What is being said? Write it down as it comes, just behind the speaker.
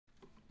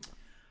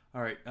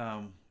All right,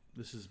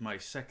 this is my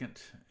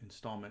second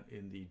installment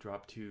in the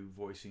drop 2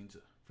 voicings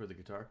for the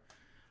guitar.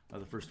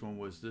 The first one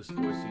was this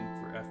voicing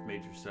for F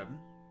major 7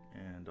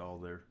 and all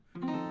their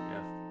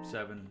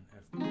F7,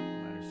 F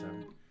minor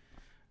 7.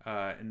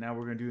 And now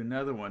we're going to do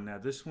another one. Now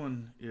this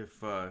one,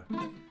 if we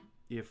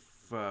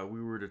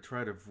were to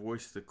try to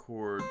voice the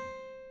chord,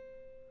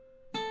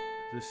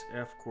 this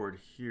F chord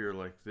here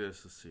like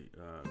this, let's see.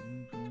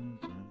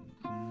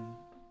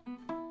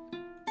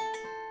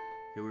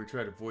 We were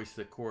trying to voice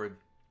the chord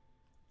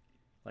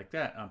like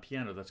that on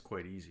piano. That's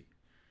quite easy,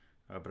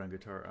 but on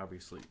guitar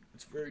obviously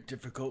it's very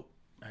difficult.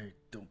 I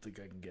don't think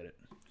I can get it.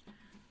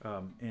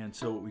 And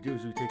so what we do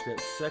is we take that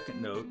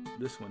second note,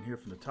 this one here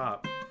from the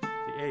top,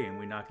 the A, and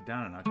we knock it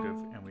down an octave,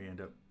 and we end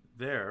up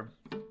there.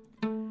 We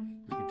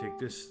can take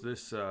this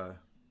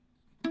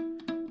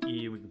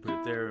E, we can put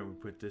it there, and we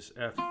put this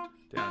F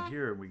down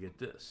here, and we get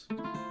this.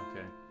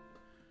 Okay,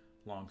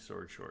 long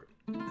story short.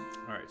 All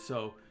right,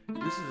 so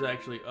this is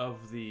actually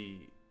of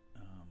the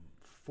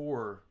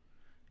 4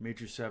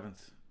 major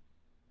 7th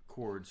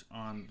chords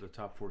on the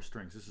top 4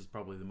 strings. This is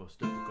probably the most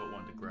difficult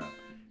one to grab.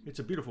 It's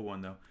a beautiful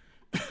one though.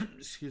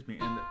 Excuse me.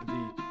 And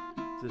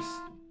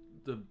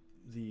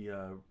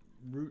the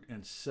root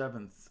and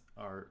 7th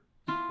are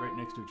right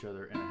next to each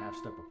other and a half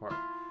step apart.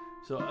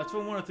 So that's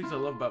one of the things I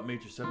love about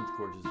major 7th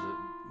chords is that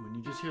when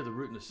you just hear the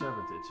root and the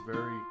 7th, it's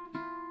very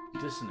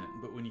dissonant.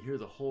 But when you hear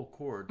the whole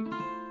chord,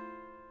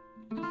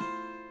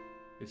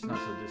 it's not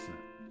so dissonant.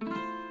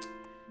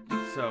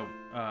 So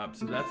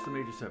that's the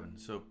major 7.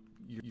 So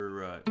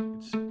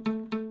it's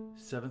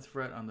 7th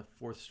fret on the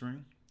 4th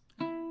string,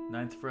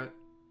 9th fret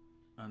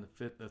on the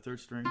 3rd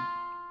string,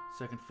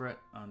 2nd fret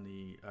on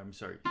the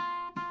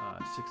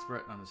 6th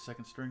fret on the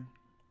 2nd string,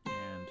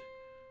 and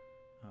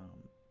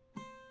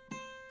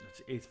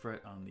that's 8th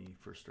fret on the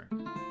 1st string.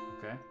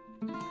 Okay.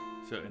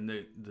 So and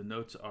the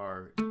notes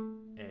are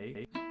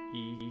A,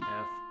 E,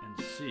 F, and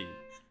C.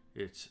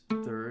 It's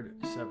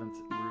 3rd, 7th,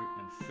 root,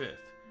 and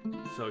 5th.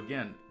 So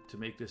again, to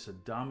make this a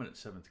dominant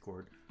 7th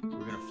chord, we're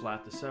going to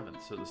flat the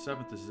 7th. So the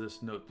 7th is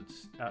this note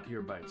that's out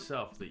here by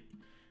itself, the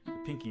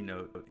pinky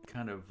note,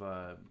 kind of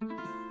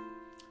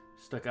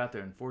stuck out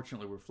there.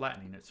 Unfortunately, we're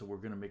flattening it, so we're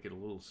going to make it a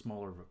little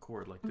smaller of a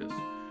chord like this.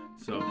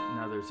 So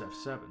now there's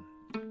F7.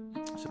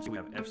 So we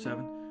have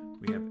F7,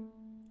 we have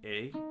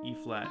A, E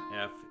flat,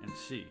 F, and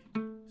C.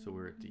 So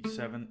we're at the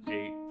 7,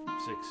 8,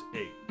 6,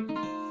 8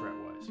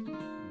 fret-wise.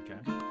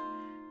 Okay.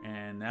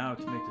 And now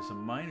to make this a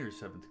minor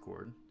 7th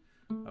chord,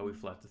 we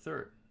flat the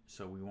 3rd.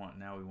 So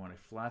now we want a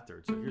flat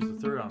 3rd. So here's the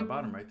 3rd on the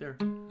bottom right there.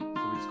 So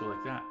we just go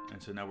like that.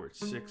 And so now we're at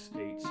 6,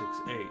 8,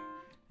 6, 8.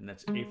 And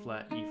that's A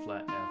flat, E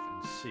flat, F,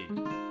 and C.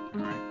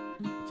 All right?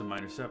 It's a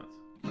minor 7th.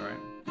 All right?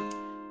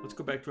 Let's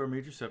go back to our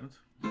major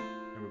 7th.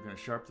 And we're going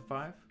to sharp the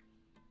 5.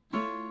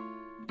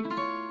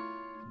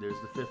 There's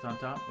the 5th on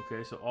top.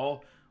 Okay, so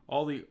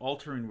all the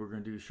altering we're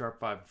going to do sharp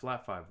 5 and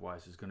flat 5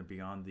 wise is going to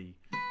be on the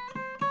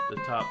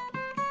top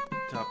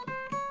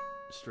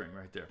string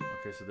right there.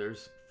 Okay, so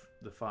there's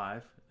the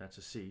 5, that's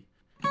a C.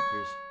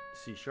 Here's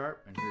C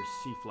sharp, and here's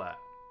C flat.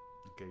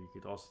 Okay, you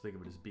could also think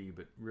of it as B,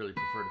 but really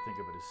prefer to think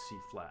of it as C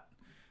flat.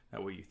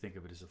 That way you think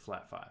of it as a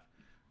flat 5.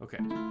 Okay,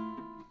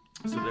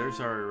 so there's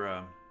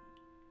our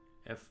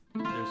F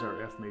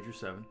major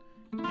 7,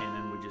 and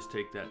then we just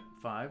take that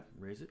 5,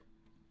 raise it.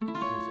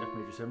 Here's F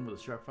major 7 with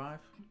a sharp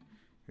 5.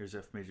 Here's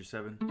F major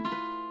 7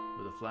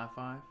 with a flat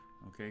 5.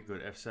 Okay, go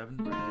to F7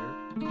 right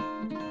here.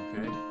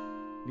 Okay,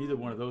 neither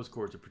one of those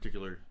chords are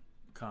particularly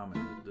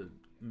common, the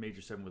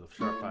major 7 with a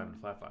sharp 5 and a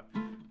flat 5.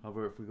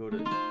 However, if we go to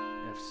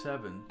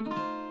F7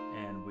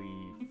 and we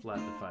flat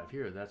the 5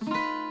 here, that's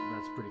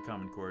a pretty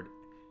common chord.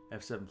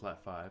 F7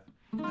 flat 5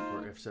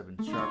 or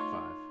F7 sharp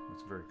 5.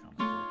 That's a very common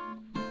chord.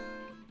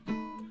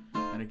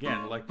 And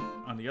again, like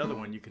on the other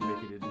one, you can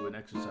make it into an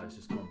exercise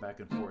just going back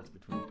and forth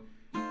between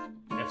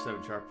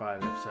F7 sharp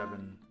 5,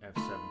 F7,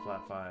 F7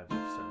 flat 5,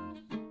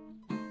 F7.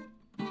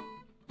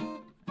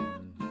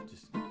 And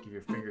just give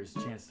your fingers a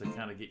chance to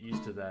kind of get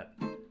used to that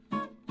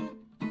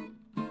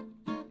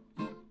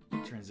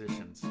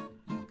transitions.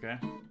 Okay,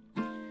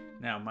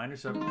 now minor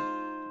 7.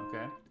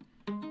 Okay,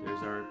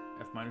 there's our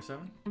F minor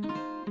 7.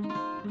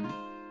 Right.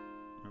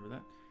 Remember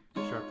that?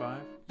 Sharp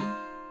 5,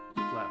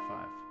 flat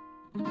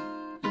 5.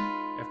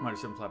 F minor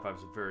 7 flat 5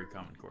 is a very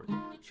common chord.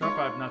 Sharp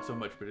 5 not so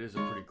much, but it is a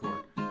pretty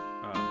chord.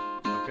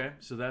 Okay,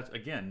 so that's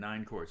again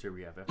 9 chords. Here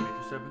we have F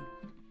major 7,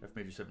 F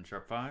major 7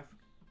 sharp 5,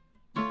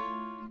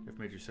 F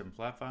major 7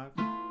 flat 5,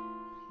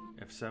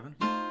 F7,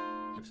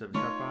 F7 sharp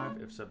 5,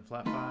 F7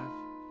 flat 5,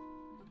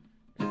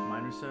 F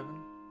minor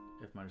 7,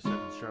 F minor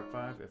 7 sharp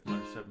 5, F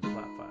minor 7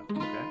 flat 5.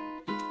 Okay,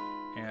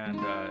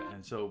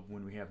 and so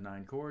when we have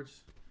 9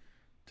 chords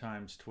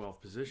times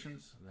 12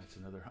 positions, that's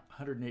another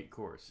 108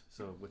 chords.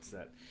 So what's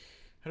that?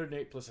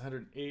 108 plus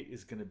 108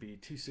 is going to be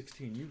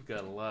 216. You've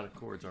got a lot of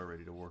chords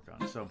already to work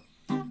on. So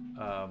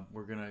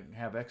we're going to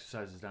have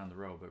exercises down the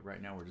road, but right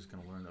now we're just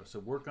going to learn those. So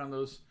work on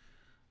those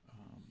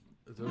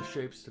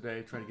shapes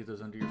today. Try to get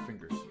those under your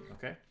fingers.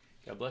 Okay?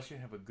 God bless you.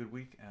 Have a good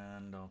week,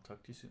 and I'll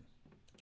talk to you soon.